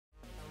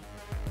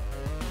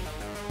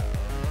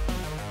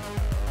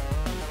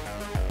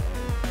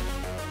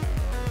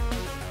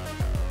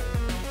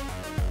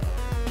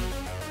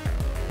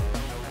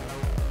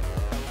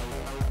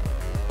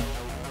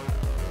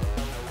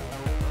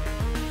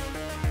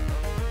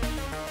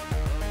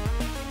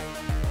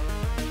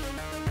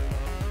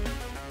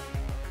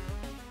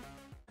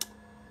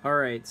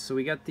Alright, so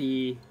we got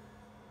the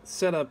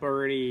setup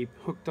already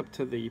hooked up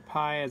to the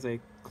Pi as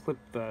I clip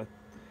the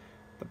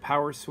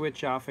power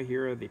switch off of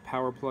here, the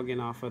power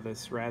plug-in off of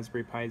this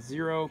Raspberry Pi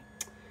Zero.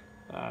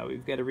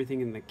 We've got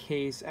everything in the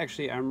case.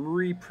 Actually, I'm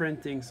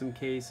reprinting some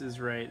cases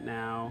right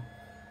now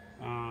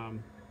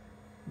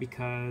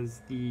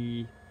because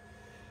the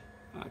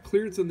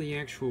clearance on the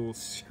actual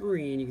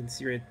screen, you can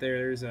see right there,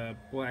 there's a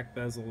black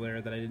bezel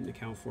there that I didn't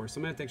account for. So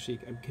I'm going to actually,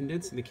 I'm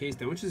condensing the case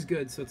down, which is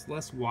good, so it's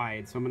less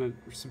wide. So I'm going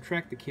to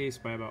subtract the case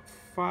by about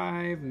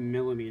 5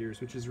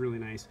 millimeters, which is really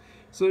nice.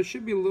 So it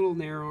should be a little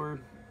narrower.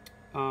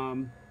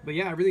 But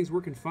yeah, everything's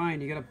working fine.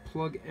 You got to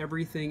plug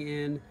everything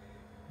in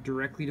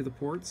directly to the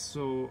ports.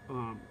 So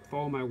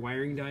follow my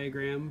wiring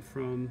diagram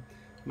from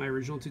my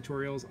original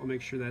tutorials. I'll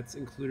make sure that's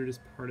included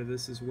as part of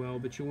this as well.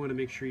 But you want to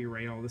make sure you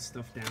write all this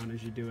stuff down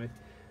as you do it.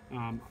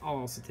 I'll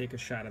also take a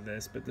shot of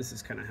this, but this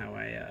is kind of how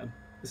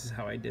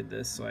I did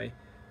this. So I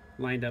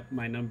lined up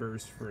my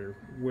numbers for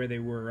where they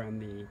were on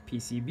the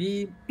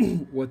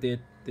PCB, what they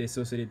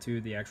associated to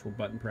the actual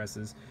button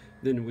presses,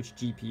 then which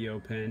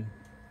GPIO pin,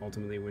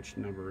 ultimately which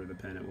number of the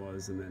pin it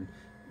was, and then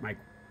my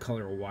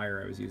color of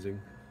wire I was using.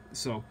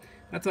 So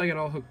that's how I got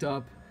all hooked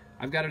up.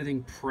 I've got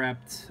everything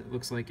prepped. It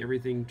looks like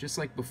everything, just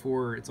like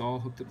before, it's all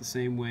hooked up the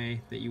same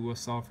way that you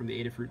saw from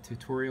the Adafruit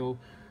tutorial,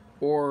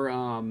 or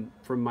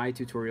from my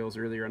tutorials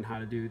earlier on how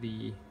to do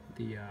the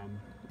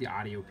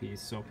audio piece.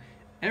 So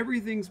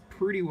everything's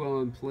pretty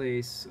well in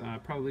place.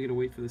 Probably gonna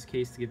wait for this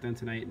case to get done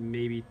tonight and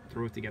maybe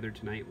throw it together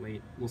tonight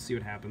late. We'll see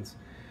what happens.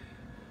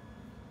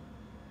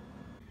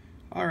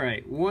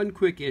 Alright, one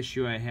quick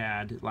issue I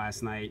had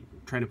last night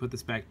trying to put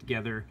this back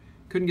together.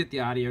 Couldn't get the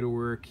audio to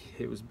work.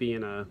 It was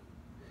being a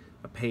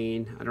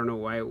pain. I don't know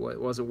why it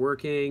wasn't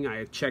working.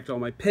 I checked all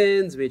my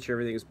pins, made sure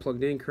everything was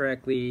plugged in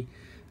correctly.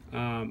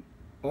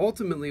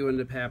 Ultimately what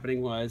ended up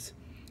happening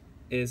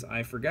is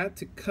I forgot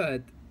to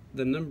cut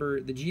the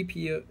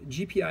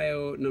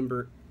GPIO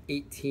number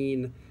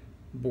 18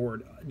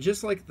 board.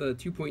 Just like the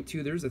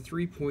 2.2, there's a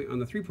 3 on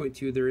the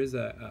 3.2 there is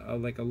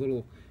like a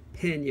little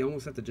pin. You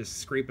almost have to just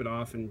scrape it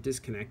off and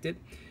disconnect it.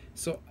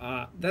 So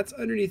that's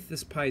underneath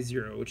this Pi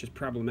Zero, which is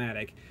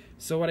problematic.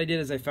 So what I did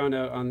is I found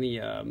out on the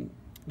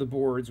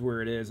boards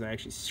where it is. I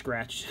actually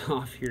scratched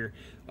off here.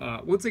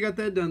 Once I got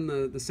that done,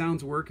 the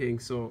sound's working,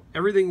 so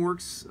everything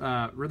works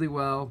really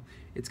well.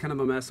 It's kind of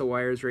a mess of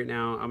wires right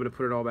now. I'm gonna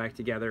put it all back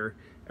together.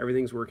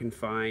 Everything's working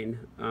fine.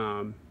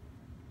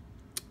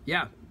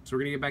 Yeah, so we're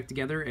gonna get back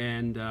together,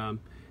 and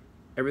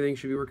everything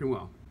should be working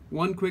well.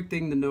 One quick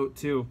thing to note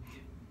too,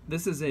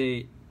 this is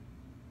a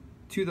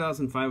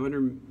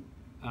 2,500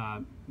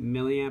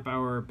 milliamp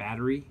hour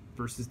battery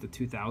versus the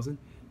 2,000.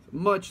 It's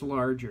much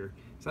larger,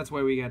 so that's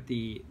why we got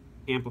the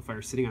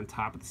amplifier sitting on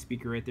top of the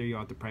speaker right there. You'll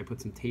have to probably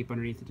put some tape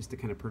underneath it just to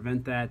kind of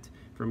prevent that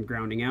from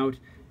grounding out.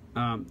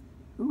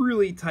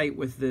 Really tight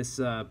with this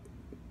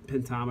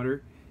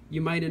pentometer.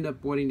 You might end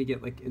up wanting to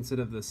get, like, instead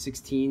of the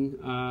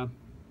 16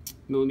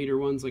 millimeter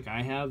ones like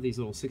I have, these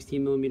little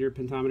 16 millimeter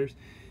pentometers,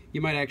 you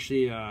might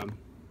actually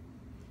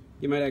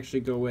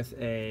go with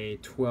a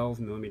 12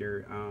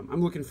 millimeter.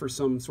 I'm looking for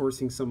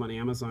sourcing some on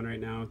Amazon right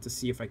now to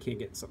see if I can't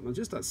get something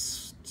just a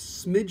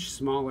smidge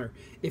smaller.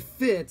 It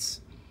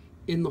fits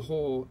in the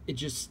hole, it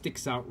just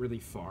sticks out really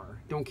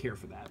far. Don't care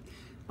for that.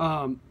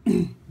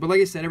 But like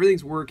I said,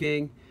 everything's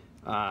working.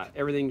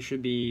 Everything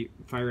should be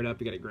fired up.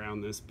 You got to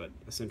ground this, but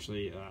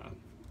essentially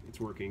it's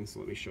working. So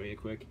let me show you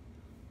quick.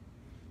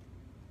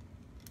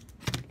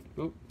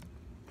 Oh.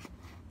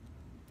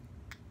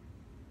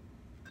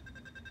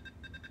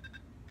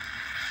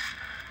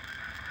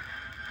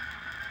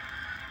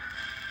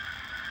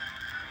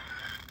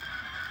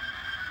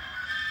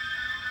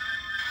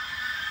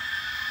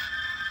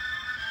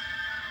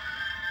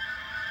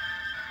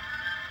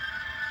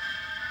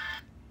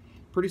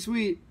 Pretty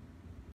sweet.